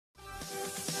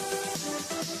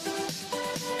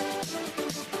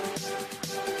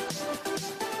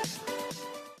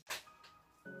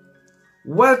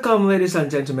Welcome, ladies and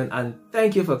gentlemen, and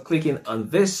thank you for clicking on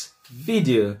this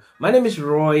video. My name is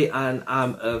Roy and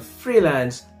I'm a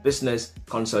freelance business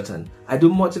consultant. I do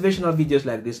motivational videos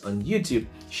like this on YouTube,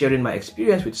 sharing my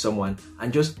experience with someone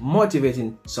and just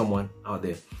motivating someone out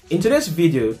there. In today's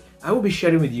video, I will be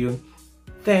sharing with you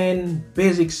 10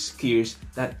 basic skills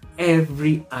that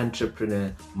every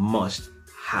entrepreneur must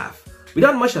have.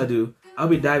 Without much ado, I'll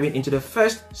be diving into the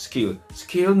first skill.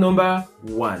 Skill number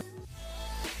 1.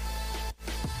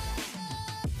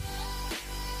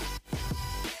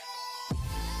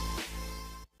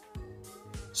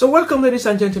 So welcome, ladies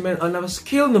and gentlemen, on our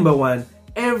skill number 1.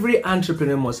 Every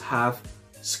entrepreneur must have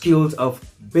skills of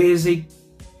basic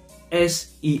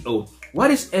SEO.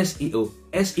 What is SEO?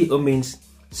 SEO means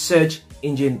search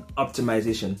engine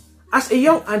optimization. As a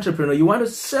young entrepreneur, you want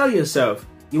to sell yourself.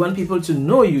 You want people to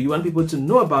know you. You want people to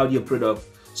know about your product.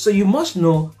 So you must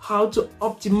know how to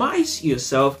optimize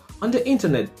yourself on the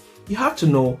internet. You have to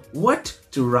know what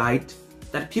to write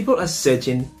that people are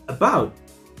searching about.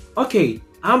 Okay,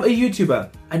 I'm a YouTuber.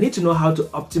 I need to know how to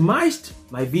optimize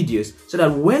my videos so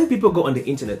that when people go on the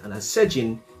internet and are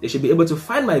searching, they should be able to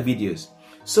find my videos.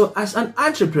 So as an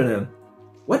entrepreneur,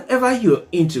 whatever you're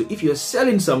into, if you're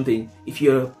selling something, if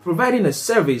you're providing a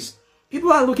service,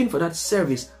 people are looking for that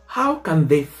service. How can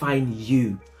they find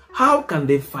you? How can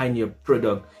they find your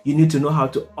product? You need to know how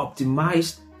to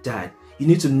optimize that. You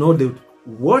need to know the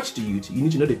words to use. You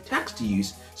need to know the text to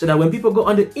use so that when people go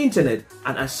on the internet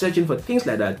and are searching for things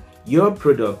like that, your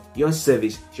product, your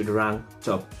service should rank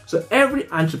top. So every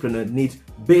entrepreneur needs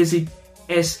basic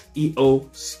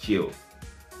SEO skill.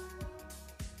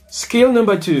 Skill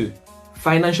number 2,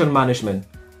 financial management.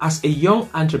 As a young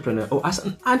entrepreneur or as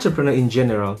an entrepreneur in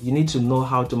general, you need to know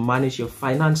how to manage your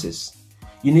finances.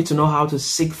 You need to know how to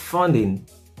seek funding.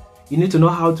 You need to know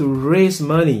how to raise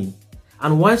money.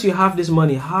 And once you have this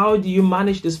money, how do you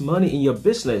manage this money in your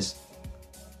business?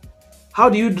 How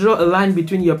do you draw a line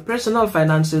between your personal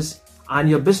finances and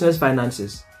your business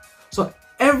finances? So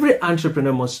every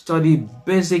entrepreneur must study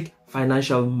basic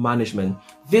financial management.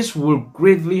 This will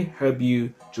greatly help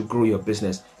you to grow your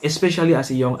business, especially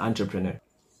as a young entrepreneur.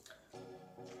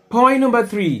 Point number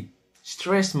 3,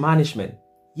 stress management.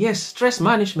 Yes, stress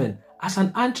management. As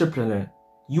an entrepreneur,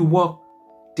 you work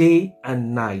day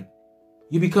and night.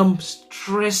 You become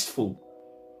stressful.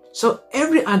 So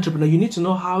every entrepreneur, you need to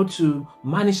know how to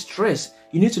manage stress.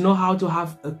 You need to know how to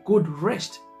have a good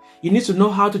rest. You need to know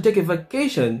how to take a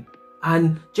vacation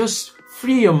and just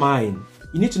free your mind.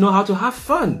 You need to know how to have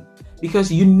fun because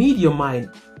you need your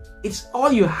mind. It's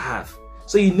all you have.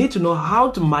 So you need to know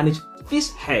how to manage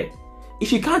this head.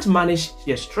 If you can't manage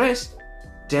your stress,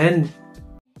 then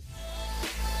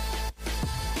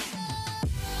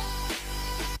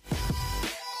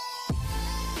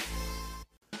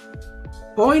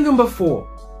point number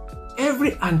 4,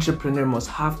 every entrepreneur must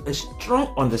have a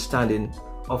strong understanding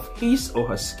of his or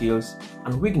her skills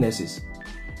and weaknesses.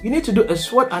 You need to do a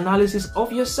SWOT analysis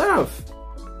of yourself.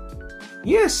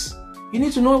 Yes, you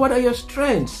need to know what are your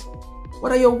strengths,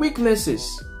 what are your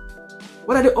weaknesses,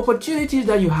 what are the opportunities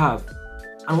that you have,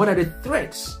 and what are the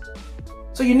threats.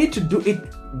 So you need to do it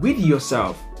with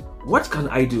yourself. What can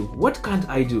I do? What can't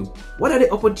I do? What are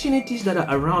the opportunities that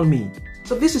are around me?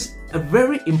 So this is a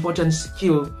very important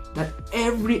skill that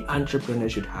every entrepreneur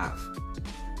should have.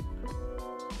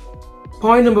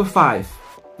 Point number 5,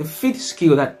 the 5th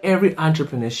skill that every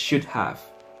entrepreneur should have.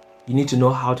 You need to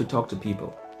know how to talk to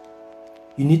people.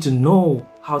 You need to know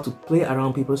how to play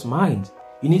around people's minds.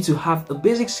 You need to have a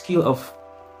basic skill of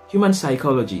human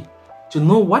psychology to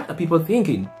know what are people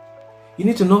thinking. You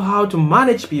need to know how to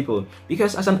manage people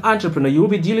because as an entrepreneur, you will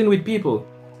be dealing with people.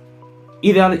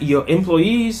 Either your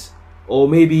employees or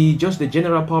maybe just the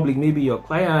general public, maybe your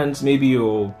clients, maybe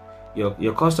your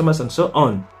customers and so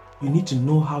on. You need to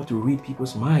know how to read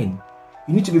people's mind.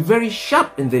 You need to be very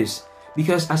sharp in this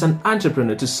because as an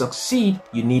entrepreneur, to succeed,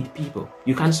 you need people.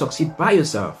 You can't succeed by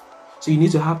yourself. So you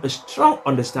need to have a strong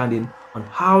understanding on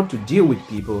how to deal with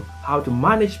people, how to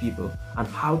manage people, and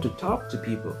how to talk to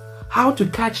people, how to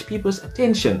catch people's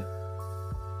attention.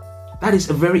 That is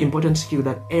a very important skill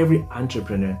that every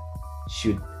entrepreneur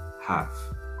should have.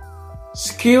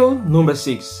 Skill number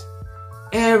 6.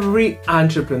 Every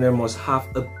entrepreneur must have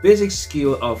a basic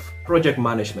skill of project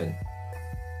management.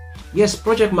 Yes,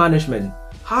 project management.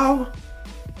 How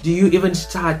do you even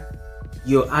start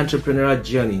your entrepreneurial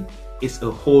journey? It's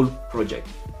a whole project.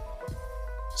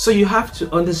 So you have to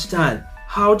understand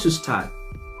how to start.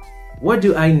 What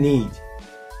do I need?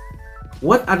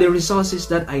 What are the resources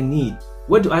that I need?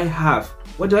 What do I have?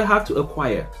 What do I have to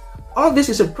acquire? All this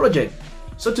is a project.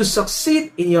 So to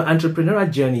succeed in your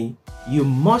entrepreneurial journey, you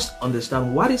must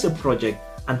understand what is a project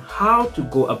and how to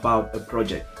go about a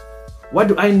project. What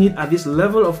do I need at this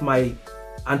level of my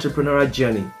entrepreneurial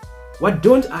journey? What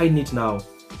don't I need now?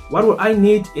 What will I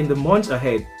need in the months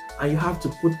ahead? And you have to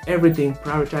put everything,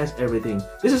 prioritize everything.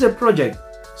 This is a project,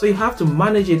 so you have to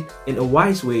manage it in a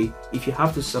wise way if you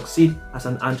have to succeed as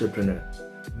an entrepreneur.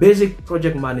 Basic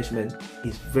project management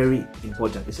is very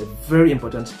important. It's a very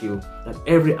important skill that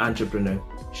every entrepreneur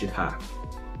should have.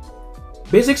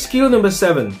 Basic skill number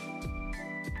 7,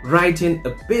 writing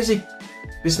a basic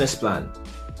business plan.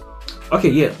 Okay,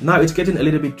 yeah, now it's getting a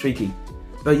little bit tricky.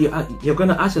 But you're going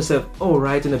to ask yourself, oh,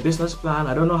 writing a business plan,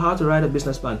 I don't know how to write a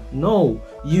business plan. No,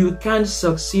 you can't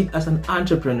succeed as an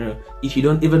entrepreneur if you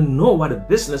don't even know what a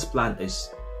business plan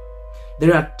is.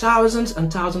 There are thousands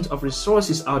and thousands of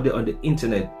resources out there on the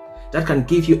internet that can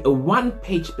give you a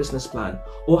one-page business plan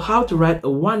or how to write a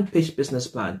one-page business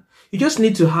plan. You just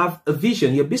need to have a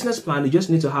vision. Your business plan, you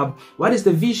just need to have, what is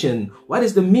the vision? What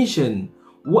is the mission?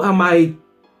 What are my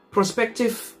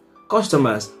prospective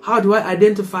customers? How do I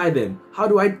identify them?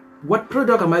 What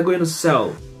product am I going to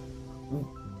sell?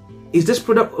 Is this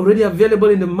product already available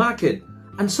in the market?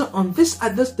 And so on. These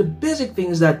are just the basic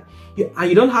things that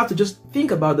you don't have to just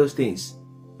think about those things.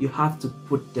 You have to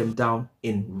put them down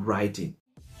in writing.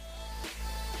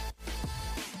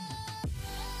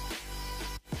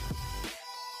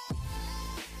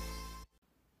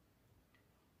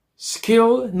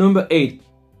 Skill number 8,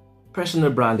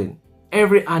 personal branding.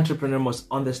 Every entrepreneur must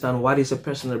understand what is a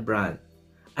personal brand.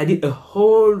 I did a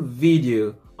whole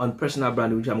video on personal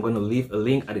branding, which I'm going to leave a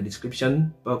link at the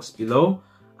description box below.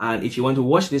 And if you want to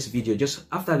watch this video, just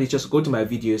after this, just go to my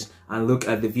videos and look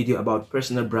at the video about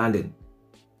personal branding.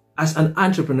 As an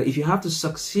entrepreneur, if you have to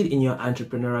succeed in your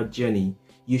entrepreneurial journey,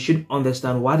 you should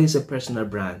understand what is a personal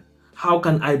brand. How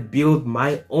can I build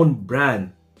my own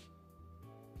brand?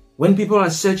 When people are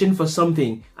searching for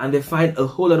something and they find a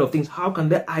whole lot of things, how can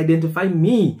they identify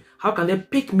me? How can they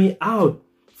pick me out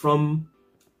from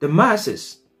the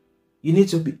masses? You need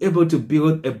to be able to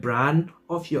build a brand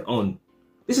of your own.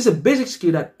 This is a basic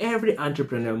skill that every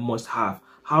entrepreneur must have,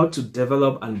 how to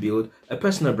develop and build a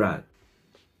personal brand.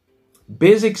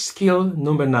 Basic skill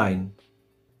number 9,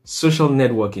 social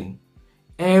networking.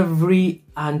 Every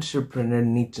entrepreneur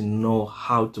needs to know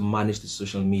how to manage the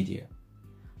social media.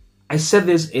 I said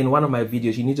this in one of my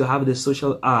videos. You need to have the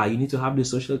social eye, you need to have the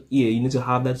social ear, you need to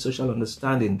have that social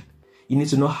understanding. You need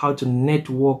to know how to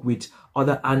network with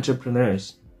other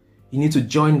entrepreneurs. You need to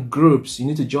join groups, you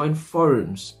need to join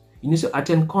forums, you need to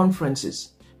attend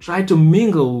conferences. Try to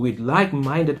mingle with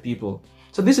like-minded people.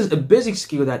 So this is a basic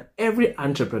skill that every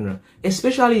entrepreneur,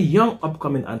 especially young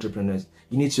upcoming entrepreneurs,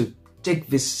 you need to take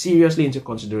this seriously into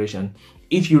consideration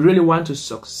if you really want to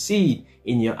succeed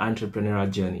in your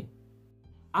entrepreneurial journey.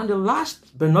 And the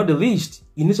last but not the least,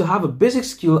 you need to have a basic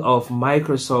skill of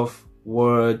Microsoft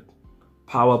Word,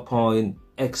 PowerPoint,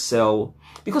 Excel,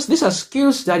 because these are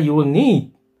skills that you will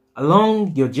need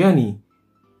along your journey.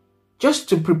 Just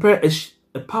to prepare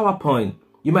a PowerPoint,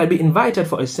 you might be invited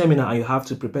for a seminar and you have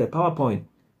to prepare a PowerPoint.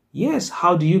 Yes,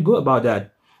 how do you go about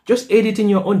that? Just editing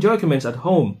your own documents at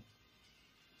home.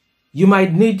 You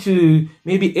might need to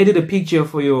maybe edit a picture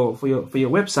for your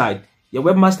website. Your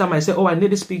webmaster might say, oh, I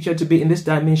need this picture to be in this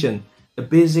dimension. A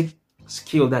basic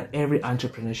skill that every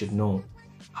entrepreneur should know.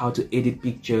 How to edit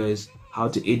pictures, how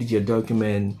to edit your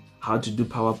document, how to do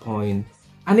PowerPoint,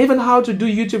 and even how to do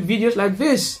YouTube videos like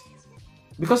this.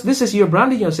 Because this is, you're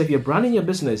branding yourself, you're branding your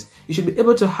business. You should be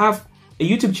able to have a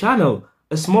YouTube channel,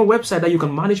 a small website that you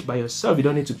can manage by yourself. You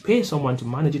don't need to pay someone to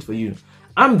manage it for you.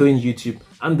 I'm doing YouTube,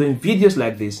 I'm doing videos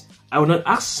like this. I will not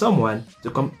ask someone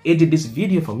to come edit this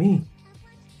video for me.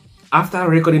 After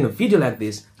recording a video like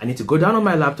this, I need to go down on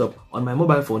my laptop, on my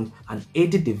mobile phone, and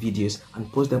edit the videos and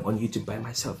post them on YouTube by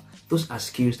myself. Those are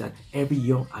skills that every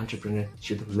young entrepreneur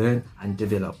should learn and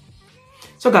develop.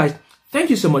 So guys, thank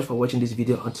you so much for watching this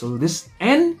video until this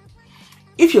end.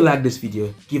 If you like this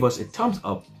video, give us a thumbs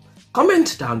up,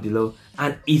 comment down below,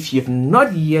 and if you've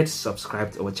not yet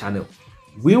subscribed to our channel,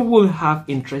 we will have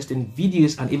interesting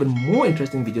videos and even more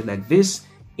interesting videos like this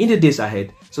in the days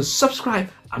ahead. So subscribe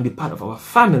and be part of our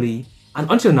family. And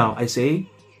until now, I say,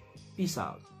 peace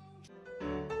out.